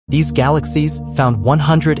These galaxies, found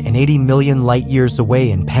 180 million light-years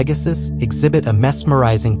away in Pegasus, exhibit a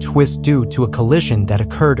mesmerizing twist due to a collision that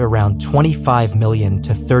occurred around 25 million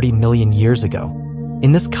to 30 million years ago.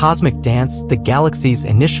 In this cosmic dance, the galaxies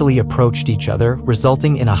initially approached each other,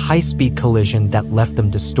 resulting in a high-speed collision that left them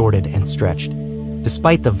distorted and stretched.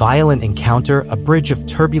 Despite the violent encounter, a bridge of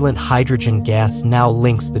turbulent hydrogen gas now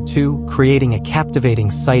links the two, creating a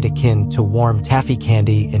captivating sight akin to warm taffy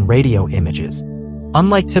candy in radio images.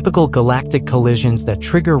 Unlike typical galactic collisions that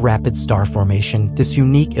trigger rapid star formation, this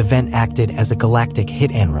unique event acted as a galactic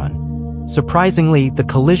hit-and-run. Surprisingly, the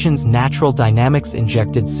collision's natural dynamics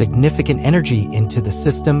injected significant energy into the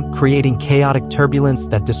system, creating chaotic turbulence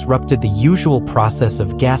that disrupted the usual process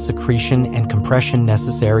of gas accretion and compression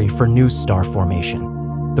necessary for new star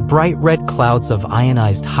formation. The bright red clouds of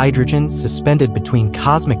ionized hydrogen suspended between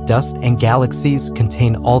cosmic dust and galaxies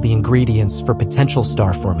contain all the ingredients for potential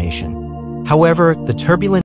star formation. However, the turbulent